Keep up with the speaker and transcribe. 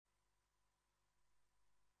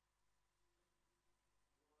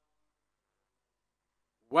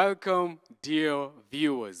Welcome, dear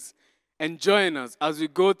viewers, and join us as we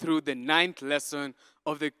go through the ninth lesson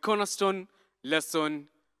of the Cornerstone lesson,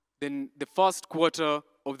 the first quarter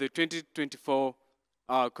of the 2024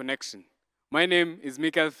 connection. My name is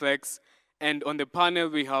Michael Flex, and on the panel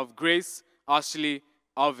we have Grace, Ashley,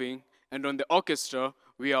 Irving, and on the orchestra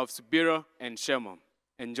we have Subira and Shema.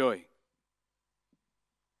 Enjoy.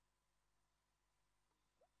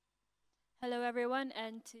 Hello, everyone,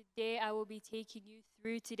 and today I will be taking you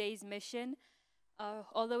through today's mission,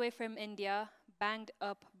 all the way from India, banged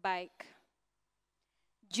up bike.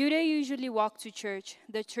 Judah usually walked to church.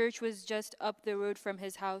 The church was just up the road from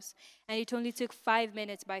his house, and it only took 5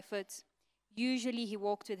 minutes by foot. Usually he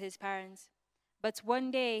walked with his parents. But one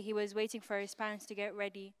day he was waiting for his parents to get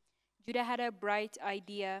ready. Judah had a bright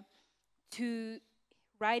idea to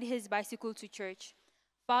ride his bicycle to church.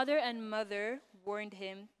 Father and mother warned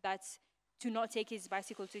him that to not take his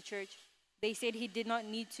bicycle to church. They said he did not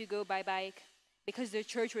need to go by bike because the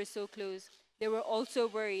church was so close. They were also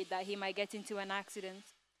worried that he might get into an accident.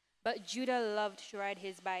 But Judah loved to ride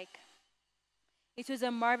his bike. It was a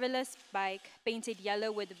marvelous bike, painted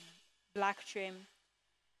yellow with black trim.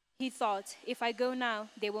 He thought, if I go now,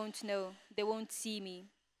 they won't know, they won't see me.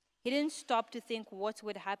 He didn't stop to think what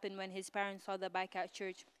would happen when his parents saw the bike at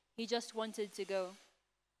church. He just wanted to go.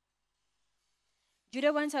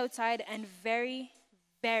 Judah went outside and very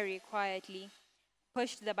quietly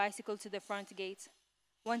pushed the bicycle to the front gate.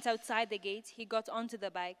 Once outside the gate, he got onto the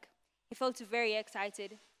bike. He felt very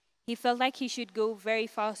excited. He felt like he should go very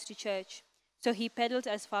fast to church, so he pedaled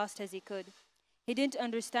as fast as he could. He didn't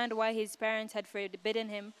understand why his parents had forbidden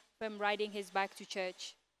him from riding his bike to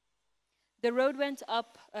church. The road went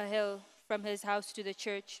up a hill from his house to the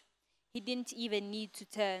church. He didn't even need to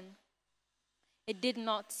turn. It did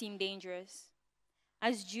not seem dangerous.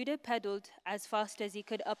 As Judah pedaled as fast as he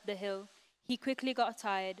could up the hill, he quickly got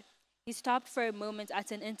tired. He stopped for a moment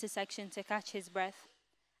at an intersection to catch his breath.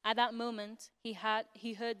 At that moment, he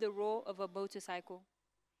heard the roar of a motorcycle.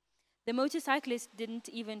 The motorcyclist didn't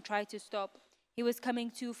even try to stop. He was coming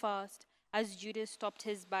too fast as Judah stopped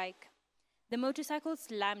his bike. The motorcycle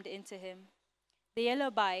slammed into him. The yellow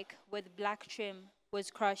bike with black trim was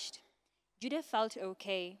crushed. Judah felt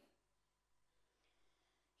okay.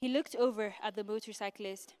 He looked over at the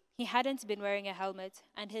motorcyclist. He hadn't been wearing a helmet,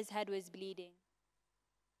 and his head was bleeding.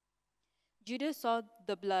 Judah saw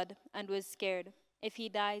the blood and was scared. If he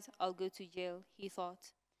dies, I'll go to jail, he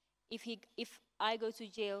thought. If I go to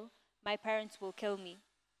jail, my parents will kill me.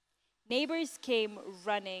 Neighbors came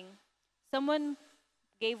running. Someone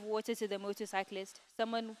gave water to the motorcyclist.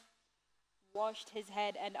 Someone washed his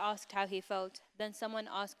head and asked how he felt. Then someone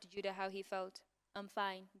asked Judah how he felt. I'm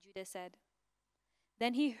fine, Judah said.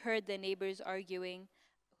 Then he heard the neighbors arguing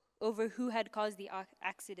over who had caused the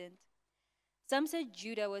accident. Some said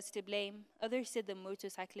Judah was to blame. Others said the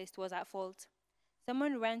motorcyclist was at fault.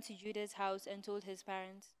 Someone ran to Judah's house and told his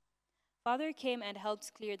parents. Father came and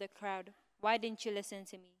helped clear the crowd. Why didn't you listen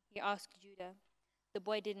to me? He asked Judah. The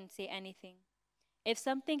boy didn't say anything. If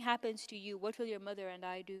something happens to you, what will your mother and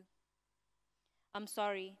I do? I'm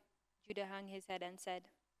sorry, Judah hung his head and said.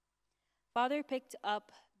 Father picked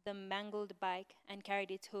up the mangled bike and carried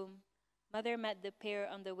it home. Mother met the pair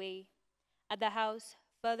on the way. At the house,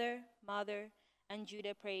 father, mother, and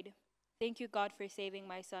Judah prayed. Thank you, God, for saving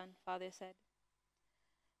my son, father said.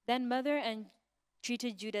 Then mother and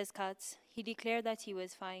treated Judah's cuts. He declared that he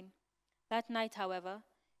was fine. That night, however,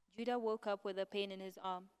 Judah woke up with a pain in his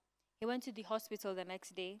arm. He went to the hospital the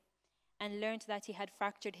next day and learned that he had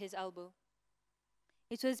fractured his elbow.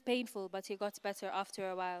 It was painful, but he got better after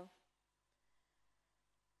a while.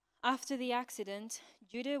 After the accident,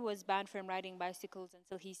 Judah was banned from riding bicycles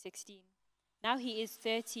until he's 16. Now he is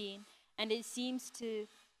 13, and it seems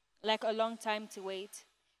like a long time to wait.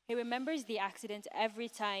 He remembers the accident every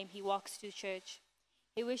time he walks to church.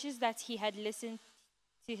 He wishes that he had listened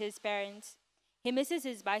to his parents. He misses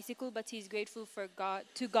his bicycle, but he's grateful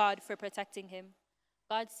to God for protecting him.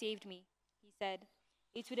 God saved me, he said.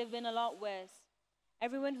 It would have been a lot worse.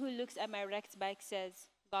 Everyone who looks at my wrecked bike says,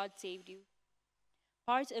 God saved you.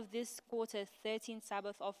 Part of this quarter 13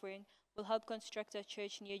 Sabbath offering will help construct a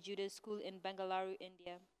church near Judah's school in Bengaluru,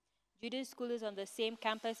 India. Judah's school is on the same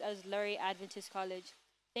campus as Lurie Adventist College.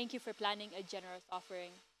 Thank you for planning a generous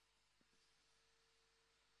offering.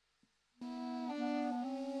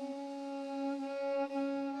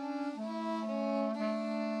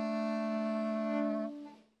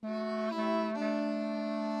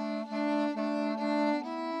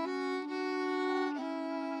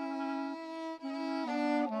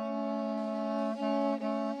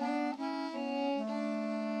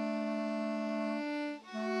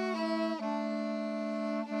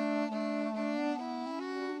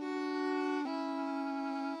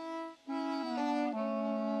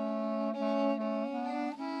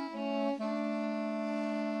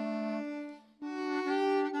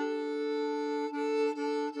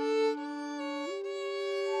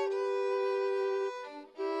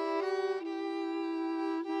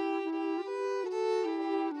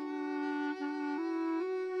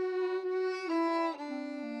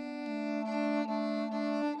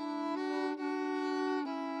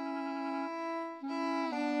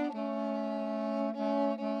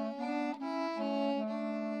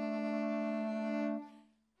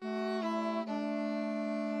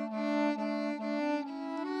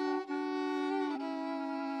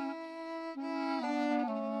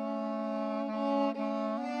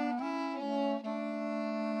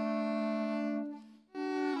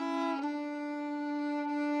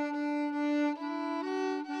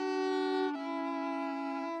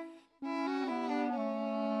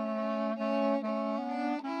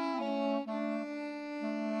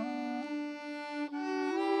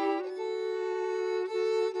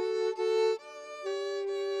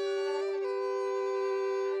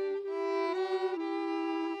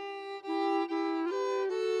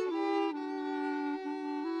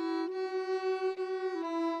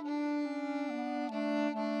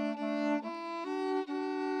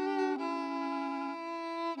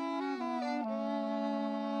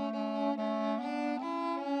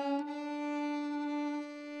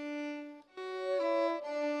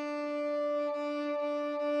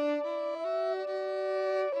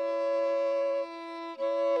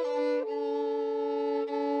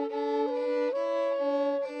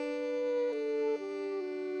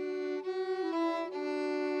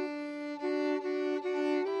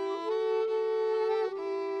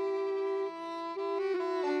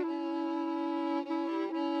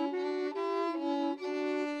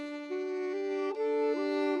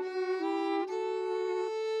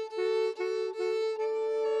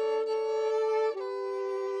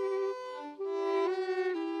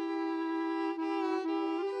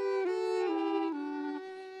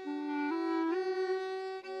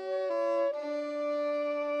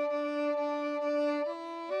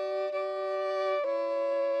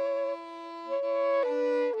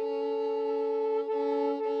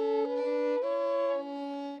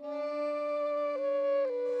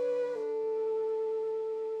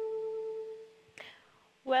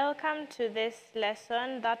 welcome to this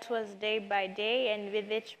lesson that was day by day, and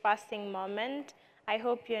with each passing moment, I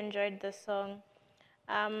hope you enjoyed the song.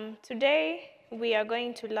 Today, we are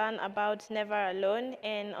going to learn about Never Alone,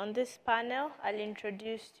 and on this panel, I'll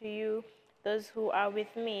introduce to you those who are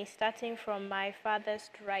with me, starting from my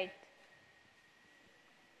farthest right.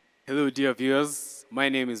 Hello, dear viewers. My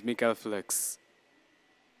name is Mikael Flex.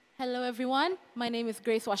 Hello, everyone. My name is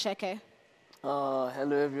Grace Washeke.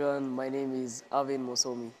 Hello everyone, my name is Avin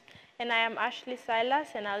Mosomi. And I am Ashley Silas,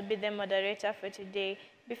 and I'll be the moderator for today.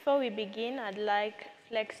 Before we begin, I'd like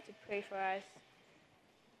Flex to pray for us.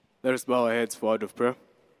 Let us bow our heads for a word of prayer.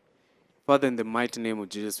 Father, in the mighty name of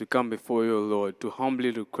Jesus, we come before you, Lord, to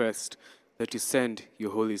humbly request that you send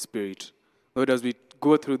your Holy Spirit. Lord, as we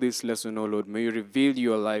go through this lesson, O Lord, may you reveal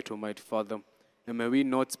your light, Almighty Father. And may we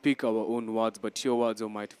not speak our own words, but your words,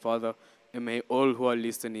 Almighty Father. And may all who are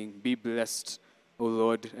listening be blessed, O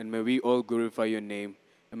Lord, and may we all glorify your name.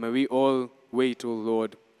 And may we all wait, O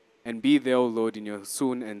Lord, and be there, O Lord, in your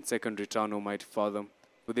soon and second return, Almighty Father.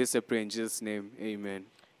 For this I pray in Jesus' name, amen.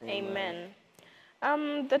 Amen.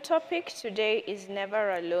 The topic today is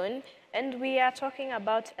Never Alone, and we are talking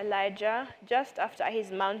about Elijah just after his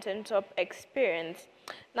mountaintop experience.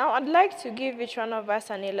 Now, I'd like to give each one of us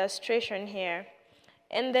an illustration here.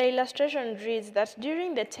 And the illustration reads that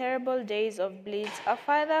during the terrible days of bliss, a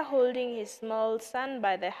father holding his small son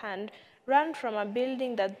by the hand ran from a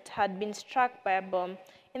building that had been struck by a bomb.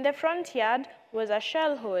 In the front yard was a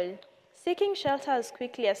shell hole. Seeking shelter as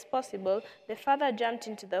quickly as possible, the father jumped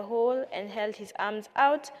into the hole and held his arms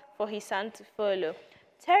out for his son to follow.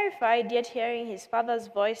 Terrified, yet hearing his father's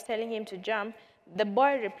voice telling him to jump, the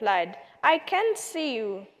boy replied, "I can't see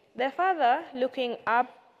you." The father, looking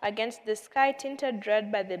up against the sky tinted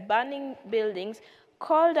red by the burning buildings,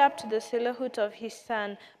 called up to the silhouette of his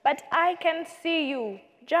son, "But I can see you.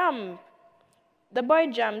 Jump." The boy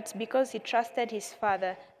jumped because he trusted his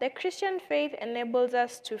father. The Christian faith enables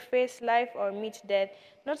us to face life or meet death,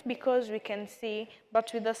 not because we can see,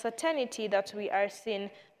 but with the certainty that we are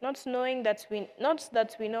seen, not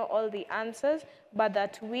that we know all the answers, but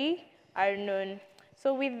that we are known.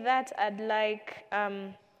 So with that, I'd like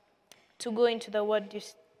to go into the what do you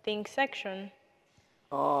think section.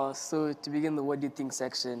 So to begin the what do you think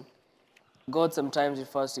section, God sometimes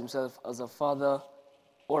refers to himself as a father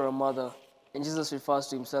or a mother, and Jesus refers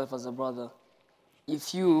to himself as a brother.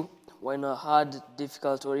 If you were in a hard,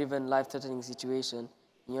 difficult, or even life-threatening situation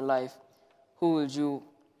in your life, who would you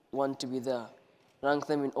want to be there? Rank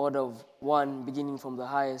them in order of 1, beginning from the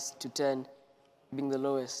highest, to 10, being the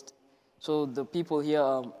lowest. So the people here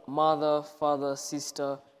are mother, father,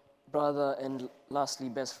 sister, brother, and lastly,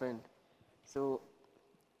 best friend. So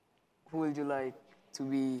who would you like to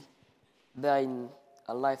be there in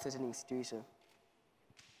a life-threatening situation?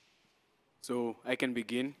 So I can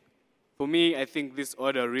begin. For me, I think this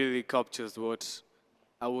order really captures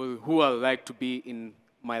who I like to be in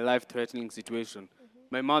my life-threatening situation.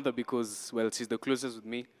 My mother, because, well, she's the closest with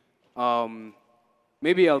me.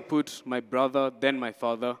 Maybe I'll put my brother, then my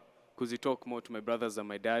father, because we talk more to my brothers than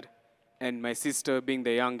my dad. And my sister being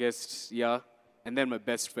the youngest, yeah, and then my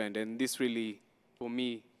best friend. And this really, for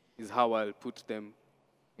me, is how I'll put them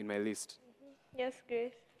in my list. Yes,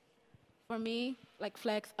 Grace. For me, like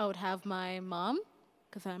Flex, I would have my mom,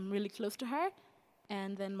 because I'm really close to her,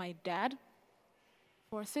 and then my dad.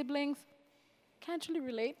 For siblings, can't really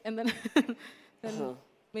relate, and then, then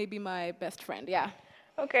maybe my best friend, yeah.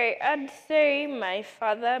 Okay, I'd say my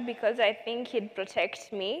father because I think he'd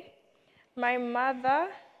protect me. My mother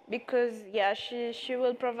because, yeah, she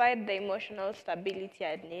will provide the emotional stability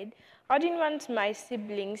I'd need. I didn't want my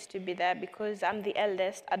siblings to be there because I'm the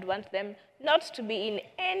eldest. I'd want them not to be in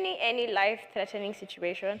any life-threatening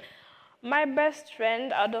situation. My best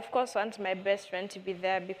friend, I'd of course want my best friend to be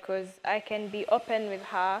there because I can be open with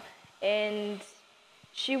her and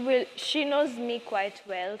she knows me quite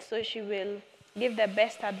well, so she will give the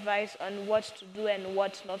best advice on what to do and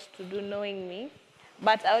what not to do, knowing me.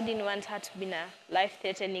 But I didn't want her to be in a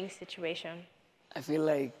life-threatening situation. I feel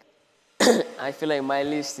like my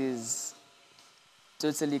list is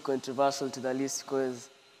totally controversial to the list because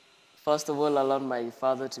first of all, I want my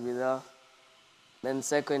father to be there. Then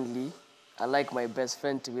secondly, I like my best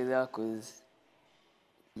friend to be there because,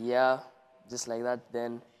 yeah, just like that.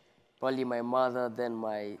 Then probably my mother, then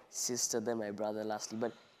my sister, then my brother lastly.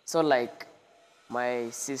 But it's not like my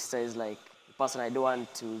sister is like the person I don't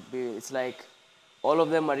want to be with. It's like all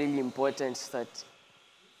of them are really important, that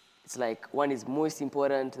it's like one is most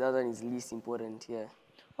important, the other one is least important, yeah.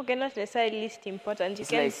 Okay, not necessarily least important. You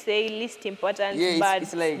It's can like- say least important, Yeah, but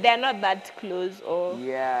it's like- they're not that close or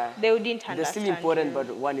Yeah. they wouldn't They're understand still important, you.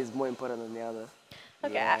 but one is more important than the other.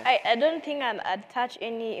 Okay, Yeah. I don't think I'd attach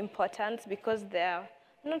any importance because they're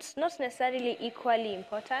not necessarily equally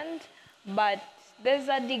important, but there's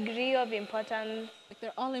a degree of importance. Like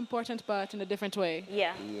they're all important, but in a different way.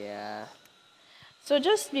 Yeah. Yeah. So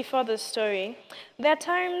just before the story, there are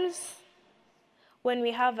times when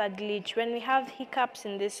we have a glitch, when we have hiccups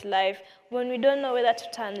in this life, when we don't know whether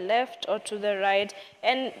to turn left or to the right,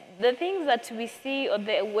 and the things that we see or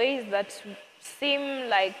the ways that seem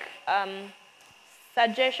like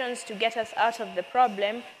suggestions to get us out of the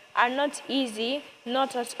problem are not easy,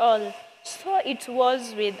 not at all. So it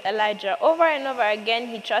was with Elijah. Over and over again,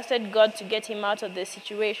 he trusted God to get him out of the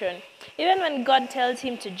situation. Even when God tells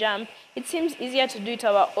him to jump, it seems easier to do it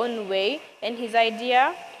our own way, and his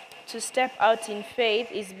idea to step out in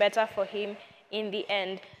faith is better for him in the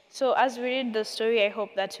end. So as we read the story, I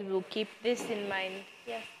hope that we will keep this in mind.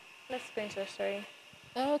 Yes, let's go into the story.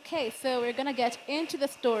 Okay, so we're gonna get into the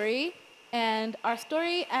story, and our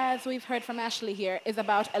story, as we've heard from Ashley here, is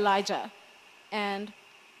about Elijah, and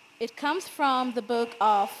it comes from the book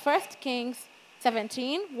of 1 Kings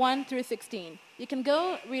 17, 1 through 16. You can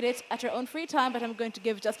go read it at your own free time, but I'm going to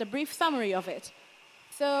give just a brief summary of it.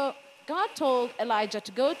 So God told Elijah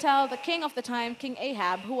to go tell the king of the time, King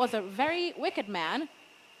Ahab, who was a very wicked man,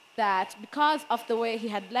 that because of the way he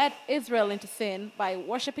had led Israel into sin by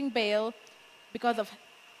worshiping Baal, because of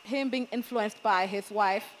him being influenced by his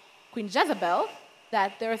wife, Queen Jezebel,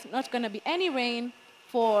 that there's not going to be any rain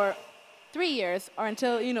for 3 years, or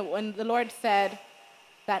until, when the Lord said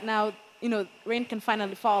that now, rain can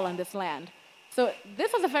finally fall on this land. So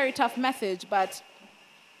this was a very tough message, but,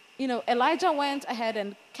 Elijah went ahead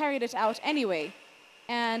and carried it out anyway.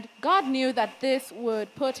 And God knew that this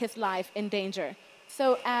would put his life in danger.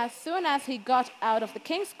 So as soon as he got out of the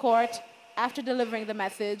king's court, after delivering the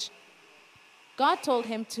message, God told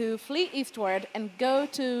him to flee eastward and go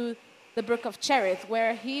to the brook of Cherith,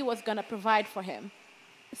 where he was going to provide for him.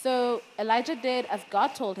 So Elijah did as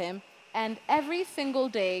God told him, and every single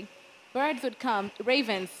day, birds would come,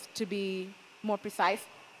 ravens to be more precise,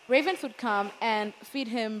 ravens would come and feed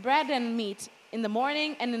him bread and meat in the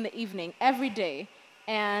morning and in the evening, every day.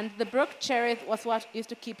 And the brook Cherith was what used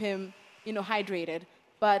to keep him, hydrated.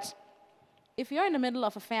 But if you're in the middle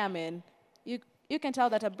of a famine, you can tell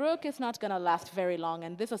that a brook is not going to last very long,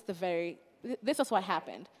 and this was what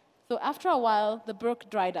happened. So after a while, the brook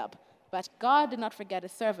dried up. But God did not forget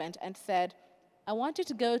his servant and said, I want you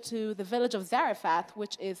to go to the village of Zarephath,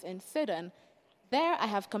 which is in Sidon. There I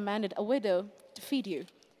have commanded a widow to feed you.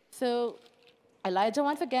 So Elijah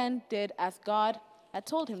once again did as God had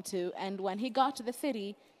told him to, and when he got to the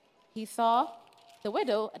city, he saw the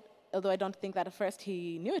widow, although I don't think that at first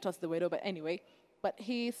he knew it was the widow, but anyway, but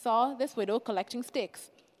he saw this widow collecting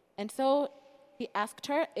sticks. And so he asked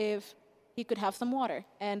her if he could have some water.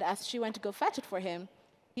 And as she went to go fetch it for him,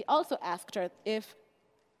 he also asked her if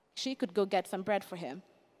she could go get some bread for him.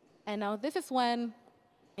 And now this is when,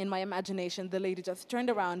 in my imagination, the lady just turned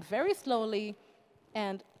around very slowly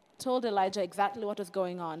and told Elijah exactly what was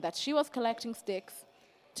going on, that she was collecting sticks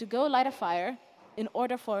to go light a fire in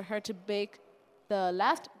order for her to bake the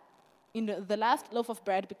last loaf of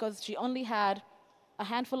bread, because she only had a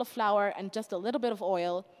handful of flour and just a little bit of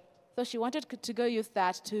oil. So she wanted to go use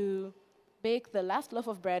that to bake the last loaf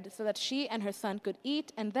of bread so that she and her son could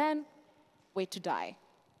eat and then wait to die.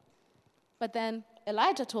 But then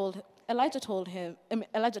Elijah told her,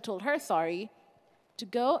 to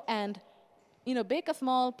go and, bake a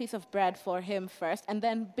small piece of bread for him first, and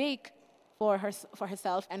then bake for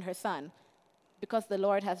herself and her son, because the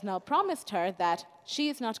Lord has now promised her that she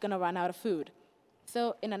is not going to run out of food.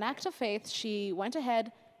 So in an act of faith, she went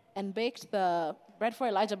ahead and baked the bread for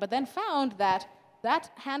Elijah, but then found that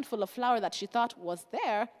that handful of flour that she thought was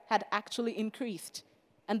there had actually increased,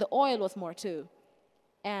 and the oil was more too.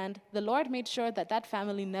 And the Lord made sure that that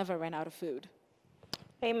family never ran out of food.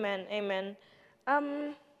 Amen, amen.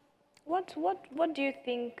 What do you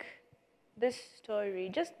think this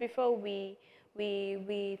story, just before we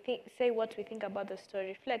say what we think about the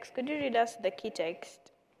story, Flex, could you read us the key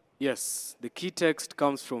text? Yes, the key text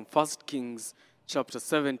comes from 1 Kings chapter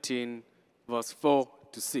 17, verse 4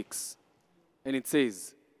 to 6. And it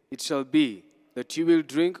says, It shall be that you will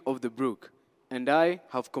drink of the brook, and I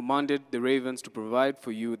have commanded the ravens to provide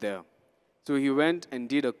for you there. So he went and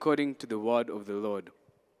did according to the word of the Lord.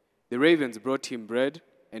 The ravens brought him bread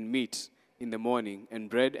and meat in the morning, and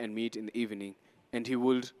bread and meat in the evening, and he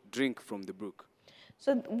would drink from the brook.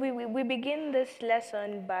 So we begin this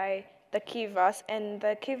lesson by the key verse, and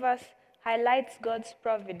the key verse highlights God's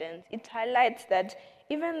providence. It highlights that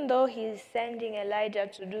even though he's sending Elijah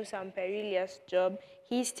to do some perilous job,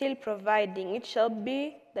 he's still providing. It shall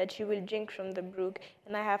be that you will drink from the brook,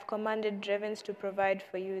 and I have commanded ravens to provide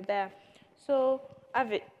for you there. So,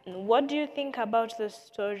 Avi, what do you think about the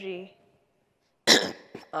story?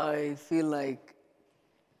 I feel like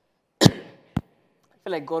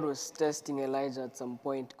God was testing Elijah at some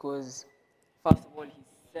point because, first of all, he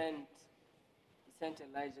sent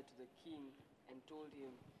Elijah to the king and told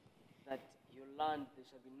him that your land there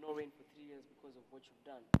shall be no rain for 3 years because of what you've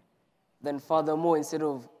done. Then, furthermore, instead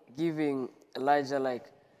of giving Elijah like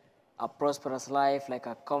a prosperous life, like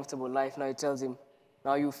a comfortable life, now he tells him,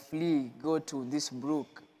 now you flee, go to this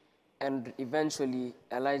brook. And eventually,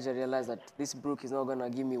 Elijah realized that this brook is not going to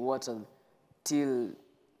give me water till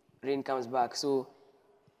rain comes back. So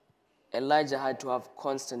Elijah had to have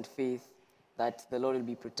constant faith that the Lord will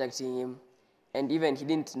be protecting him. And even he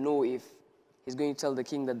didn't know if he's going to tell the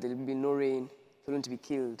king that there will be no rain, he's going to be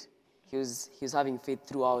killed. He was having faith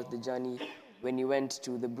throughout the journey. When he went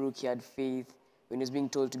to the brook, he had faith. When he was being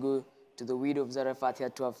told to go to the widow of Zarephath, he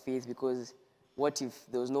had to have faith because what if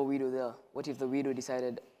there was no widow there? What if the widow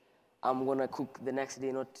decided, I'm going to cook the next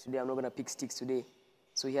day, not today, I'm not going to pick sticks today?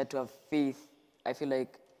 So he had to have faith. I feel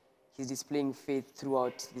like he's displaying faith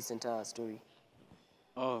throughout this entire story.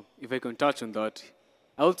 If I can touch on that,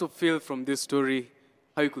 I also feel from this story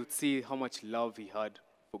how you could see how much love he had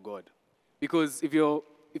for God. Because if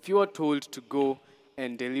you are told to go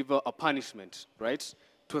and deliver a punishment, right,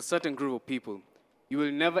 to a certain group of people, you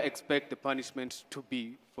will never expect the punishment to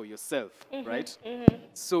be for yourself, right?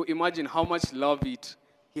 So imagine how much love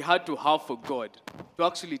he had to have for God to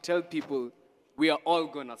actually tell people we are all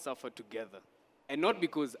gonna suffer together. And not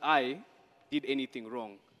because I did anything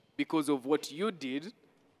wrong. Because of what you did,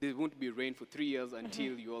 there won't be rain for 3 years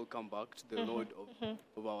until you all come back to the Lord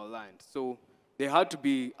of our land. So there had to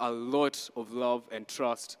be a lot of love and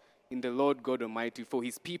trust in the Lord God Almighty for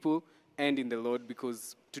his people and in the Lord,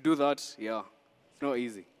 because to do that, yeah, it's not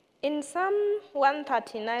easy. In Psalm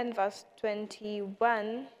 139, verse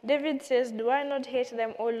 21, David says, do I not hate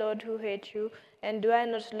them, O Lord, who hate you? And do I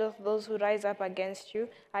not love those who rise up against you?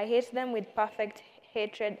 I hate them with perfect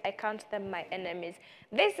hatred. I count them my enemies.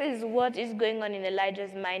 This is what is going on in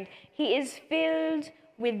Elijah's mind. He is filled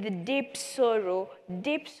with deep sorrow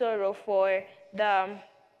for the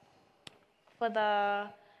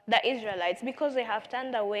Israelites because they have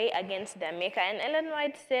turned away against their Maker. And Ellen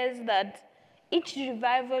White says that each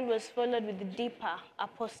revival was followed with deeper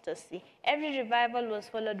apostasy. Every revival was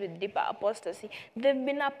followed with deeper apostasy. They've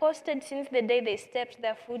been apostate since the day they stepped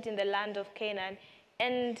their foot in the land of Canaan.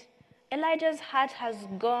 And Elijah's heart has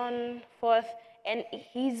gone forth, and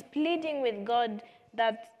he's pleading with God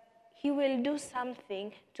that he will do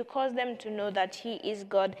something to cause them to know that he is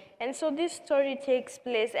God. And so this story takes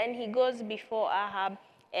place, and he goes before Ahab,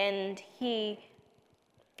 and he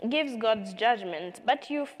gives God's judgment. But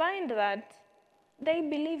you find that they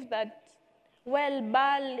believe that, well,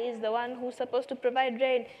 Baal is the one who's supposed to provide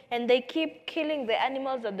rain, and they keep killing the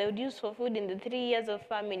animals that they would use for food in the 3 years of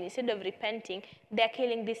famine. Instead of repenting, they're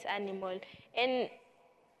killing this animal. And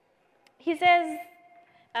he says,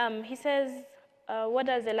 what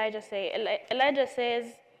does Elijah say? Elijah says,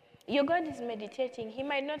 your God is meditating. He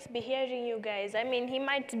might not be hearing you guys. I mean, he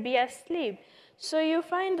might be asleep. So you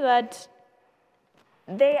find that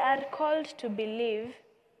they are called to believe,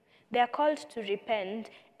 they are called to repent,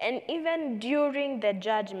 and even during the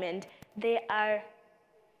judgment, they are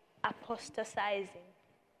apostatizing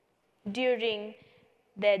during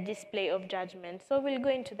the display of judgment. So we'll go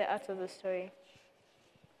into the art of the story.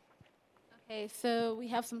 Okay, so we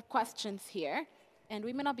have some questions here, and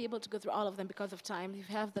we may not be able to go through all of them because of time. If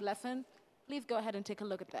you have the lesson, please go ahead and take a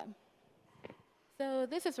look at them. So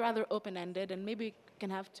this is rather open-ended, and maybe we can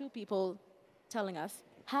have two people telling us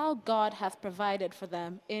how God has provided for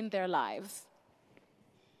them in their lives.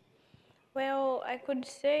 Well, I could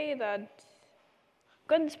say that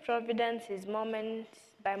God's providence is moment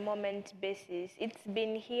by moment basis. It's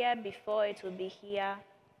been here before, it will be here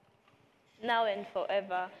now and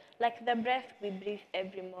forever. Like the breath we breathe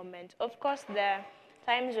every moment. Of course, there are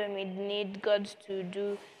times when we need God to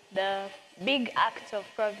do the big acts of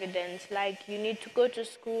providence, like you need to go to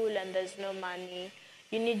school and there's no money.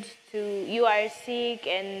 You are sick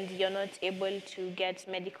and you're not able to get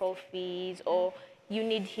medical fees, or you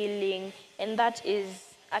need healing. And that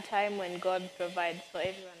is a time when God provides for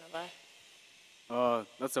every one of us.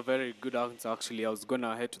 That's a very good answer, actually. I was going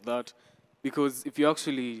to head to that. Because if you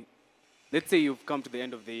actually, let's say you've come to the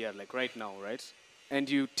end of the year, like right now, right? And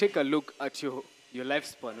you take a look at your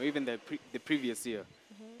lifespan, or even the previous year,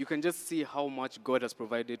 you can just see how much God has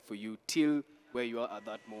provided for you till where you are at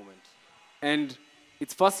that moment. And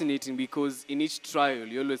it's fascinating because in each trial,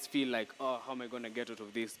 you always feel like, oh, how am I going to get out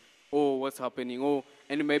of this? oh, what's happening? Oh,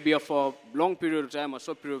 and it may be for a long period of time, a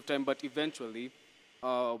short period of time, but eventually,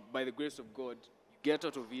 by the grace of God, you get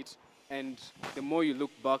out of it. And the more you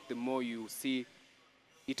look back, the more you see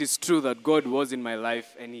it is true that God was in my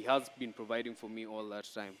life and He has been providing for me all that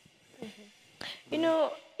time. You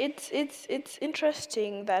know, it's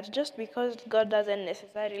interesting that just because God doesn't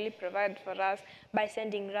necessarily provide for us by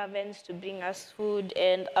sending ravens to bring us food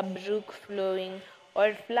and a brook flowing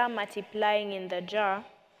or flour multiplying in the jar,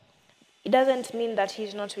 it doesn't mean that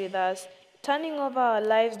He's not with us. Turning over our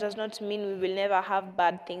lives does not mean we will never have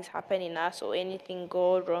bad things happen in us or anything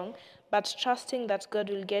go wrong, but trusting that God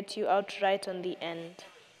will get you out right on the end.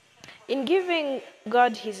 In giving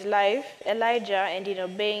God his life, Elijah, and in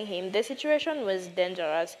obeying him, the situation was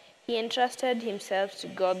dangerous. He entrusted himself to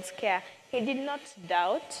God's care. He did not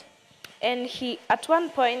doubt, and he, at one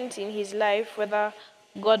point in his life, whether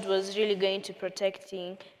God was really going to protect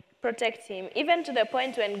him, even to the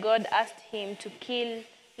point when God asked him to kill,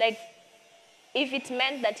 like, if it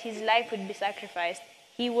meant that his life would be sacrificed,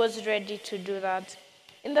 he was ready to do that.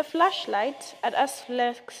 In the flashlight, I'd ask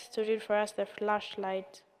Flex to read for us the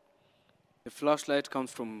flashlight. The flashlight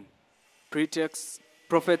comes from Pretext,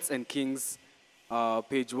 Prophets and Kings,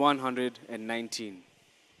 page 119.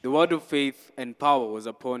 The word of faith and power was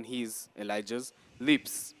upon Elijah's,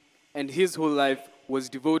 lips, and his whole life was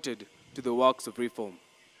devoted to the works of reform.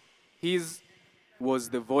 His was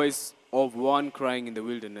the voice of one crying in the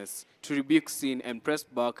wilderness to rebuke sin and press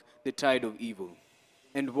back the tide of evil.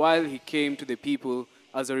 And while he came to the people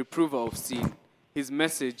as a reprover of sin, his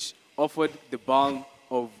message offered the balm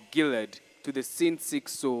of Gilead to the sin-sick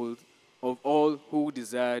souls of all who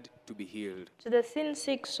desired to be healed. To the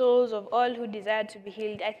sin-sick souls of all who desired to be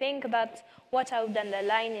healed. I think that's what I would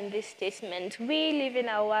underline in this statement. We live in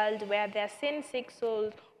a world where there are sin-sick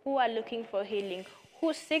souls who are looking for healing,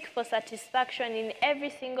 who seek for satisfaction in every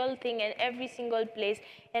single thing and every single place,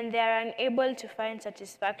 and they are unable to find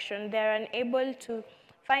satisfaction. They are unable to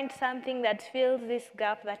find something that fills this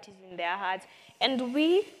gap that is in their hearts. And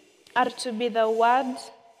we are to be the words.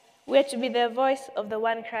 We are to be the voice of the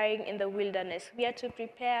one crying in the wilderness. We are to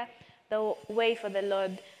prepare the way for the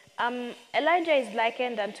Lord. Elijah is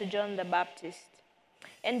likened unto John the Baptist.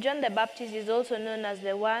 And John the Baptist is also known as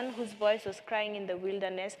the one whose voice was crying in the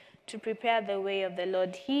wilderness to prepare the way of the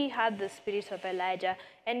Lord. He had the spirit of Elijah,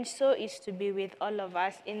 and so is to be with all of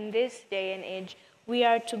us in this day and age. We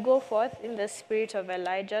are to go forth in the spirit of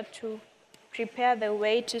Elijah to prepare the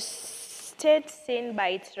way, to state sin by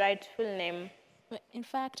its rightful name. But in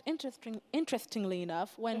fact, interestingly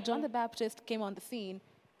enough, when John the Baptist came on the scene,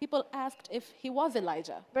 people asked if he was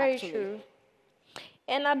Elijah. Very actually. true.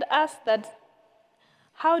 And I'd ask that,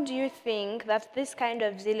 how do you think that this kind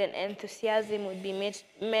of zeal and enthusiasm would be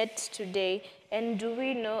met today? And do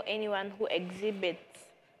we know anyone who exhibits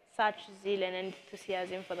such zeal and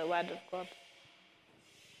enthusiasm for the Word of God?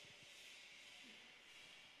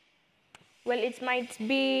 Well, we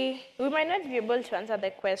might not be able to answer the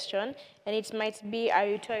question, and it might be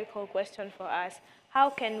a rhetorical question for us. How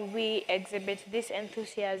can we exhibit this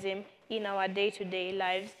enthusiasm in our day-to-day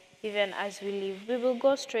lives, even as we live? We will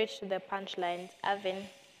go straight to the punchlines. Avin.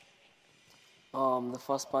 The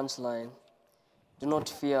first punchline: do not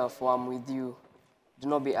fear, for I'm with you. Do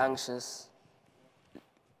not be anxious.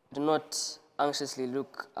 Do not anxiously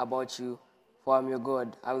look about you, for I'm your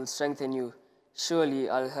God. I will strengthen you. Surely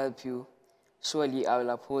I'll help you. Surely I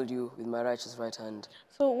will uphold you with my righteous right hand.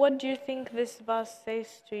 So what do you think this verse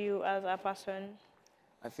says to you as a person?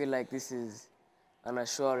 I feel like this is an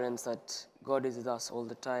assurance that God is with us all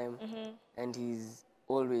the time, and He's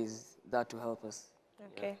always there to help us.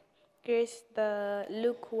 Okay. Grace, the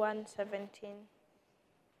Luke 1:17.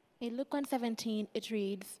 In Luke 1:17, it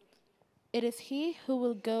reads, "It is he who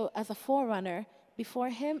will go as a forerunner before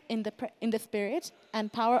him in the spirit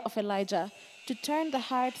and power of Elijah, to turn the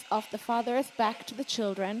hearts of the fathers back to the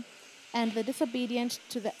children, and the disobedient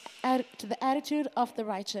to the attitude of the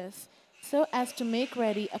righteous, so as to make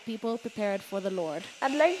ready a people prepared for the Lord."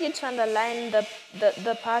 I'd like you to underline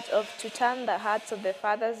the part of to turn the hearts of the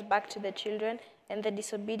fathers back to the children and the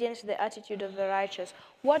disobedient to the attitude of the righteous.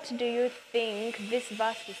 What do you think this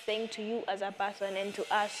verse is saying to you as a person and to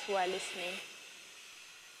us who are listening?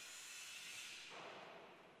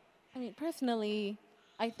 I mean, personally,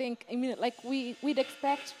 we'd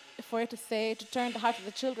expect for it to say to turn the heart of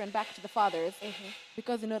the children back to the fathers,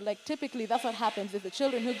 because, typically that's what happens, is the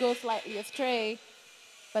children who go slightly astray,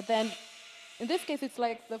 but then in this case, it's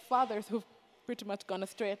like the fathers who've pretty much gone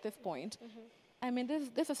astray at this point. I mean,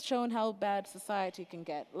 this has shown how bad society can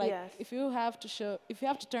get. Yes. If you have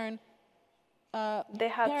to turn The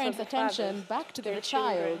hearts of parents' the attention fathers back to to their the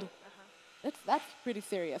children. child, that's pretty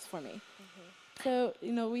serious for me. So,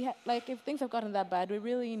 we like if things have gotten that bad, we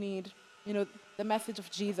really need, the message of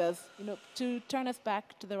Jesus, to turn us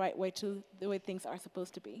back to the right way, to the way things are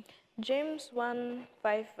supposed to be. James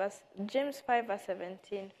 5 verse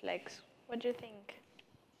 17, Flex. What do you think?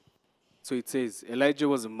 So it says, Elijah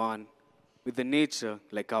was a man with a nature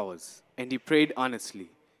like ours, and he prayed earnestly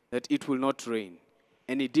that it will not rain.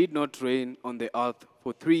 And it did not rain on the earth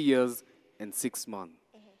for 3 years and 6 months.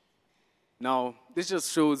 Now, this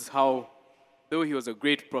just shows how, though he was a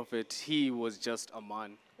great prophet, he was just a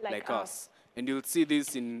man Like like us. us. And you'll see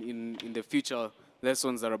this in the future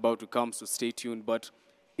lessons that are about to come, so stay tuned. But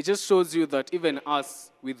it just shows you that even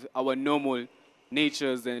us, with our normal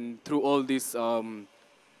natures and through all this uh,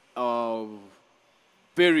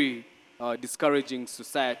 very discouraging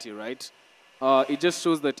society, right? It just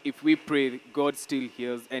shows that if we pray, God still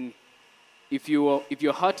hears. And if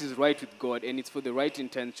your heart is right with God and it's for the right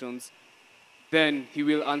intentions, then He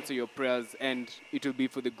will answer your prayers, and it will be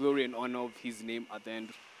for the glory and honor of His name at the end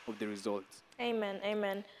of the results. Amen,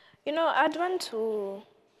 amen.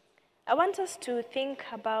 I want us to think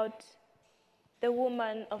about the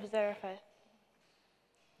woman of Zarephath.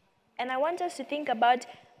 And I want us to think about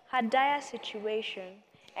her dire situation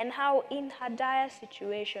and how in her dire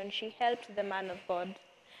situation she helped the man of God.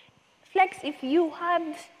 Flex, if you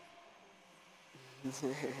had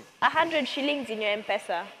 100 shillings in your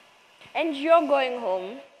M-Pesa and you're going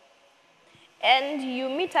home and you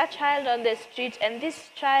meet a child on the street and this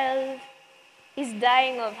child is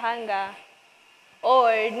dying of hunger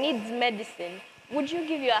or needs medicine, would you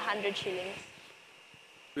give you 100 shillings?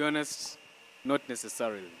 To be honest, not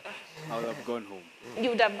necessarily. I would have gone home. You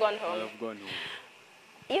would have gone I home. would have gone home.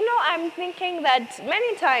 I'm thinking that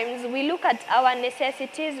many times we look at our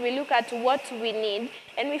necessities, we look at what we need,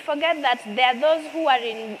 and we forget that there are those who are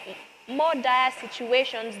in more dire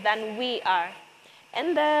situations than we are.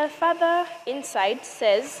 And the Father inside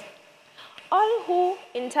says, all who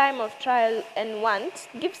in time of trial and want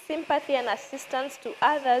give sympathy and assistance to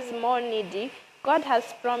others more needy, God has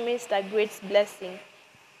promised a great blessing.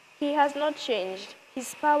 He has not changed.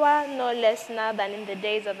 His power no less now than in the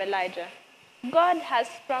days of Elijah. God has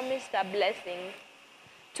promised a blessing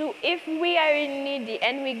to if we are in needy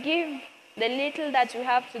and we give the little that we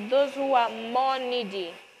have to those who are more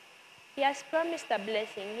needy. He has promised a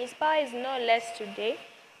blessing. His power is no less today,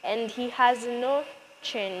 and He has no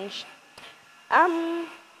change.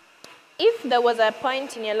 If there was a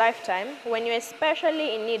point in your lifetime when you're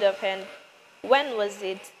especially in need of help, when was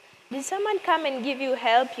it? Did someone come and give you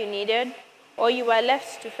help you needed, or you were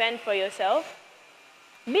left to fend for yourself?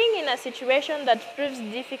 Being in a situation that proves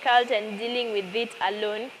difficult and dealing with it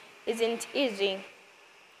alone isn't easy.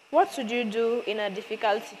 What should you do in a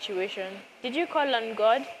difficult situation? Did you call on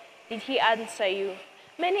God? Did He answer you?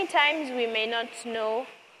 Many times we may not know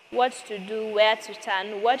what to do, where to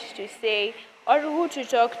turn, what to say, or who to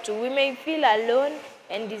talk to. We may feel alone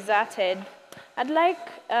and deserted. I'd like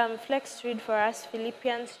Flex to read for us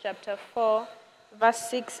Philippians chapter 4, verse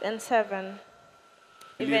 6 and 7.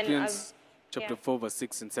 Philippians chapter 4, verse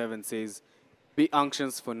 6 and 7 says, Be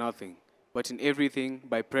anxious for nothing, but in everything,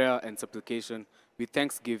 by prayer and supplication, with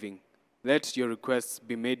thanksgiving, let your requests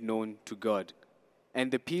be made known to God.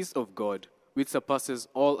 And the peace of God, which surpasses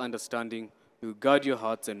all understanding, will guard your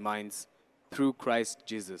hearts and minds through Christ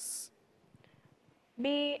Jesus.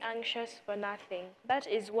 Be anxious for nothing. That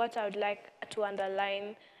is what I would like to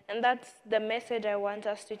underline, and that's the message I want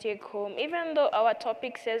us to take home. Even though our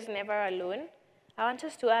topic says never alone, I want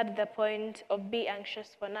us to add the point of be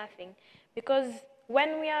anxious for nothing. Because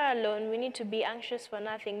when we are alone, we need to be anxious for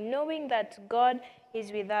nothing, knowing that God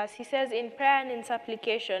is with us. He says in prayer and in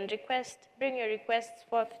supplication, bring your requests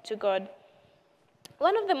forth to God.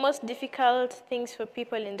 One of the most difficult things for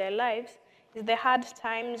people in their lives is the hard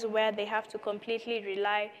times where they have to completely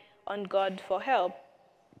rely on God for help.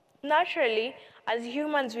 Naturally, as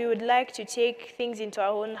humans, we would like to take things into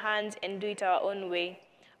our own hands and do it our own way.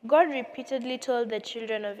 God repeatedly told the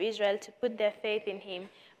children of Israel to put their faith in Him.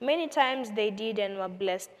 Many times they did and were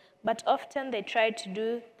blessed, but often they tried to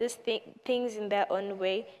do these things in their own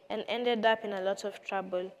way and ended up in a lot of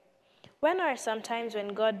trouble. When are some times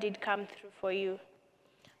when God did come through for you?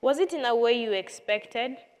 Was it in a way you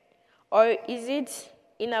expected? Or is it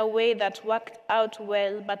in a way that worked out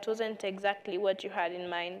well but wasn't exactly what you had in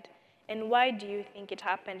mind? And why do you think it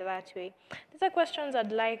happened that way? These are questions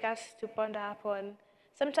I'd like us to ponder upon.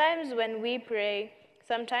 Sometimes when we pray,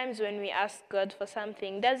 sometimes when we ask God for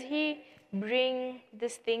something, does He bring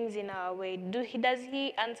these things in our way? Does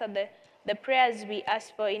He answer the prayers we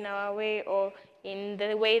ask for in our way or in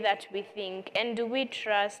the way that we think? And do we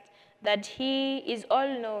trust that He is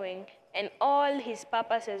all-knowing and all his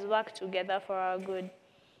purposes work together for our good.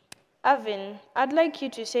 Avin, I'd like you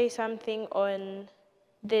to say something on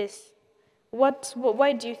this.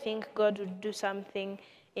 Why do you think God would do something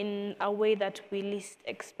in a way that we least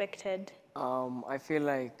expected? I feel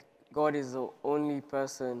like God is the only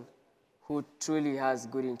person who truly has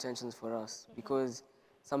good intentions for us, because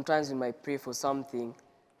sometimes we might pray for something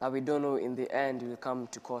that we don't know in the end will come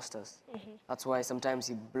to cost us. That's why sometimes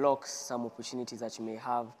He blocks some opportunities that you may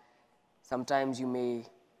have. Sometimes you may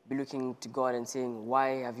be looking to God and saying,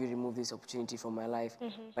 why have you removed this opportunity from my life?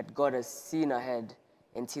 But God has seen ahead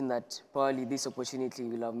and seen that probably this opportunity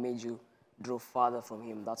will have made you draw farther from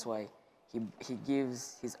Him. That's why He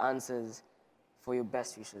gives His answers for your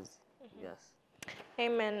best wishes. Yes.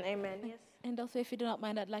 Amen, amen. Yes. And also, if you do not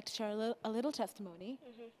mind, I'd like to share a little testimony.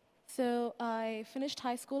 So I finished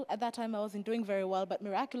high school. At that time, I wasn't doing very well, but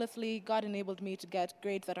miraculously, God enabled me to get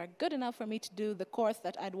grades that are good enough for me to do the course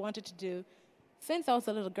that I'd wanted to do since I was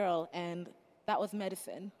a little girl, and that was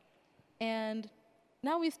medicine. And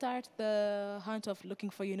now we start the hunt of looking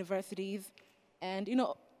for universities. And,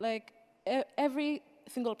 like every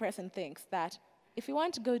single person thinks that if you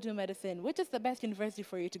want to go do medicine, which is the best university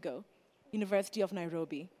for you to go? University of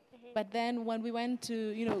Nairobi. But then when we went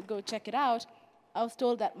to, go check it out, I was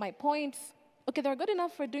told that my points, okay, they're good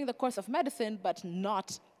enough for doing the course of medicine, but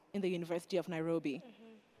not in the University of Nairobi.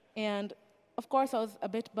 And of course, I was a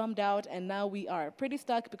bit bummed out, and now we are pretty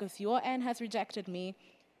stuck because UON has rejected me.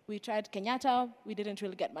 We tried Kenyatta, we didn't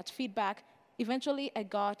really get much feedback. Eventually, I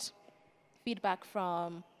got feedback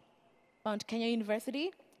from Mount Kenya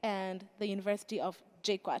University and the University of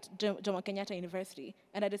JKUAT, Jomo Kenyatta University,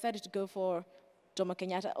 and I decided to go for Jomo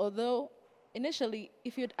Kenyatta, although initially,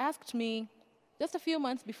 if you'd asked me just a few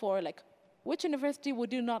months before, like, which university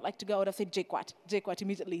would you not like to go? I would have said JKUAT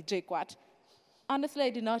immediately, JKUAT. Honestly, I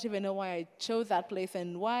did not even know why I chose that place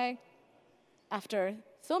and why, after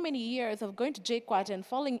so many years of going to JKUAT and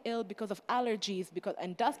falling ill because of allergies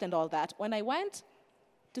and dust and all that, when I went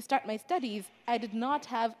to start my studies, I did not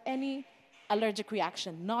have any allergic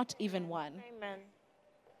reaction, not even one. Amen.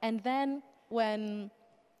 And then when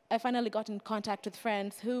I finally got in contact with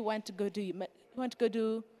friends who went to go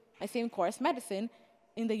do my same course, medicine,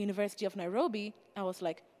 in the University of Nairobi, I was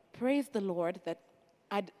like, praise the Lord that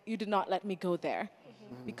you did not let me go there.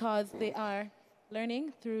 Because they are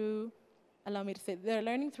learning through, allow me to say, they're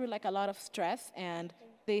learning through like a lot of stress, and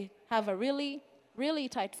they have a really, really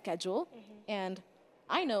tight schedule. And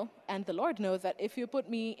I know, and the Lord knows, that if you put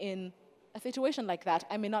me in a situation like that,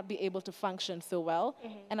 I may not be able to function so well,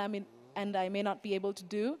 and I may not be able to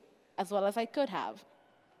do as well as I could have.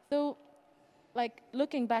 So, like,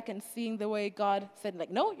 looking back and seeing the way God said, like,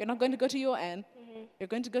 no, you're not going to go to UON. You're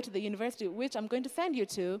going to go to the university, which I'm going to send you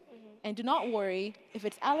to, and do not worry. If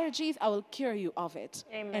it's allergies, I will cure you of it.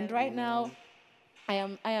 Amen. And right now, I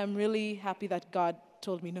am really happy that God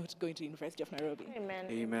told me no to going to University of Nairobi. Amen.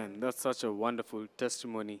 Amen. That's such a wonderful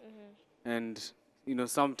testimony. And,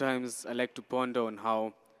 sometimes I like to ponder on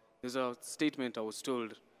how there's a statement I was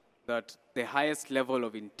told that the highest level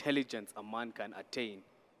of intelligence a man can attain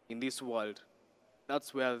in this world,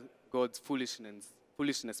 that's where God's foolishness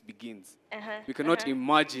begins. We cannot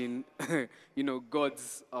imagine,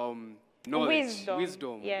 God's knowledge,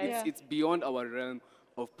 wisdom. Yes. It's beyond our realm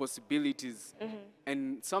of possibilities.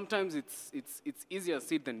 And sometimes it's easier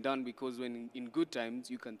said than done, because when in good times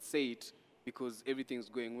you can say it because everything's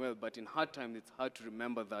going well, but in hard times it's hard to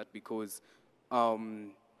remember that because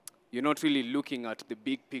you're not really looking at the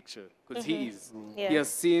big picture, because He is. Yeah. He has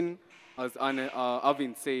seen, as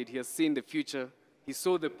Avin said, He has seen the future. He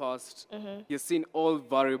saw the past. He has seen all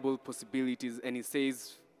variable possibilities, and He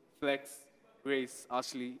says, Flex, Grace,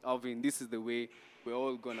 Ashley, Alvin, this is the way we're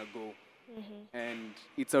all gonna go. And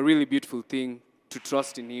it's a really beautiful thing to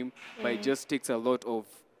trust in Him, but it just takes a lot of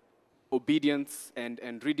obedience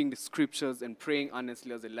and reading the scriptures and praying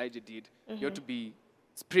honestly as Elijah did. You have to be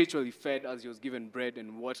spiritually fed as he was given bread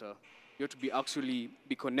and water. You have to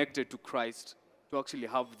be connected to Christ to actually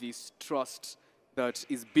have this trust that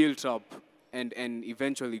is built up and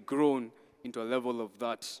eventually grown into a level of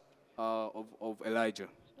that of Elijah.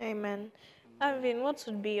 Amen. Avin, what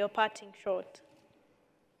would be your parting shot?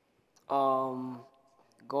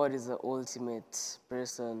 God is the ultimate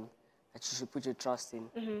person that you should put your trust in,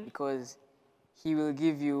 because He will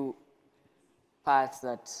give you paths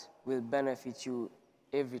that will benefit you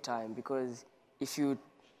every time. Because if you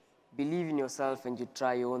believe in yourself and you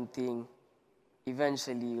try your own thing,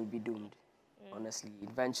 eventually you'll be doomed. Honestly,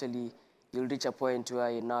 eventually you'll reach a point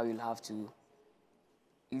where now you'll have to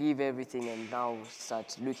leave everything and now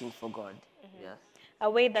start looking for God. Yes. A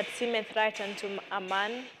way that seemeth right unto a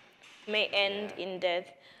man may end in death.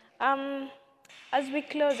 As we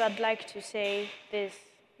close, I'd like to say this,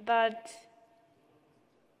 that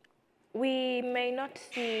we may not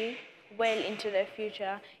see well into the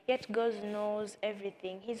future, yet God knows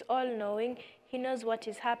everything. He's all-knowing. He knows what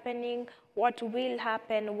is happening, what will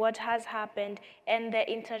happen, what has happened, and the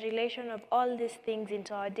interrelation of all these things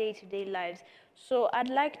into our day-to-day lives. So I'd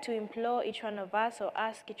like to implore each one of us, or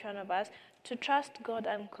ask each one of us, to trust God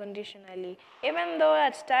unconditionally. Even though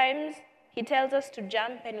at times He tells us to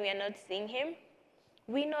jump and we are not seeing Him,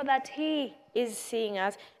 we know that He is seeing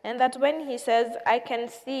us, and that when He says, I can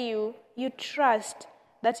see you, you trust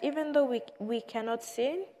that even though we cannot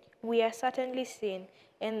see, we are certainly seen.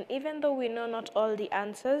 And even though we know not all the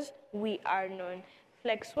answers, we are known.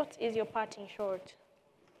 Flex, what is your parting short?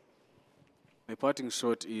 My parting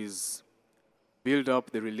shot is build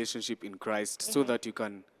up the relationship in Christ so that you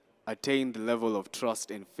can attain the level of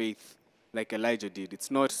trust and faith like Elijah did.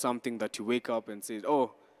 It's not something that you wake up and say,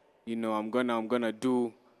 oh, I'm gonna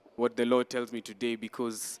do what the Lord tells me today,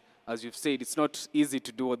 because as you've said, it's not easy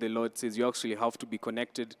to do what the Lord says. You actually have to be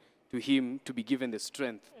connected to Him to be given the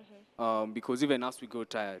strength. Because even us, we grow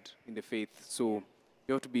tired in the faith. So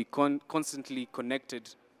you have to be constantly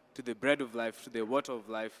connected to the bread of life, to the water of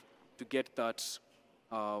life, to get that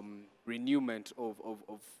renewment of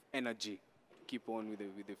energy to keep on with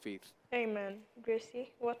the faith. Amen. Gracie,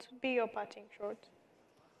 what would be your parting short?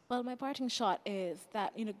 Well, my parting shot is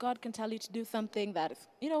that, God can tell you to do something that is,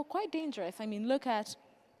 quite dangerous. I mean, look at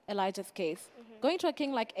Elijah's case. Going to a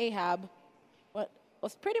king like Ahab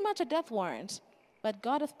was pretty much a death warrant. But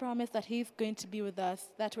God has promised that He's going to be with us,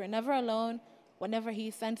 that we're never alone. Whenever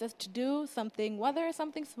He sends us to do something, whether it's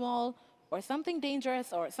something small or something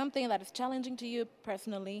dangerous or something that is challenging to you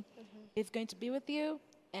personally, He's going to be with you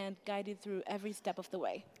and guide you through every step of the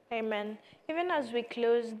way. Amen. Even as we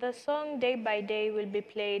close, the song Day by Day will be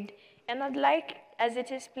played. And I'd like, as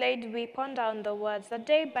it is played, we ponder on the words that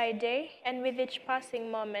day by day, and with each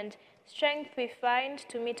passing moment, strength we find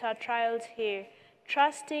to meet our trials here.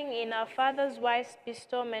 Trusting in our Father's wise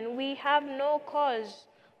bestowment, we have no cause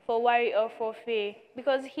for worry or for fear,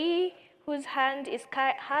 because He whose heart is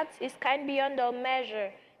kind beyond all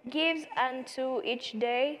measure, gives unto each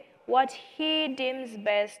day what He deems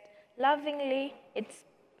best. Lovingly, it's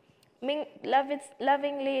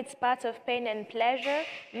part of pain and pleasure,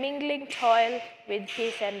 mingling toil with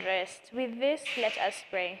peace and rest. With this, let us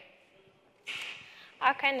pray.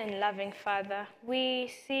 Our kind and loving Father, we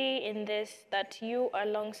see in this that You are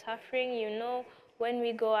long-suffering. You know when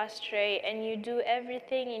we go astray, and You do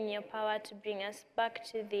everything in Your power to bring us back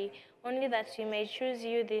to Thee, only that we may choose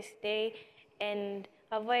You this day and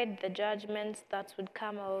avoid the judgments that would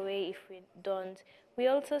come our way if we don't. We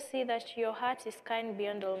also see that Your heart is kind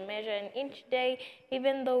beyond all measure, and each day,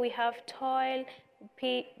 even though we have toil,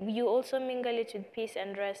 You also mingle it with peace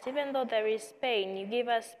and rest. Even though there is pain, You give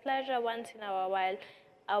us pleasure once in a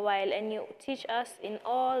while, and You teach us in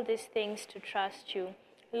all these things to trust You.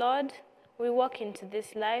 Lord, we walk into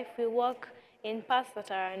this life, we walk in paths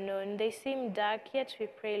that are unknown. They seem dark, yet we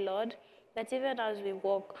pray, Lord, that even as we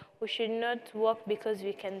walk, we should not walk because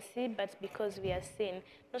we can see, but because we are seen.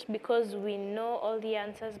 Not because we know all the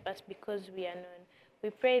answers, but because we are known.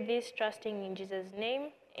 We pray this trusting in Jesus'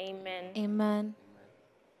 name. Amen. Amen.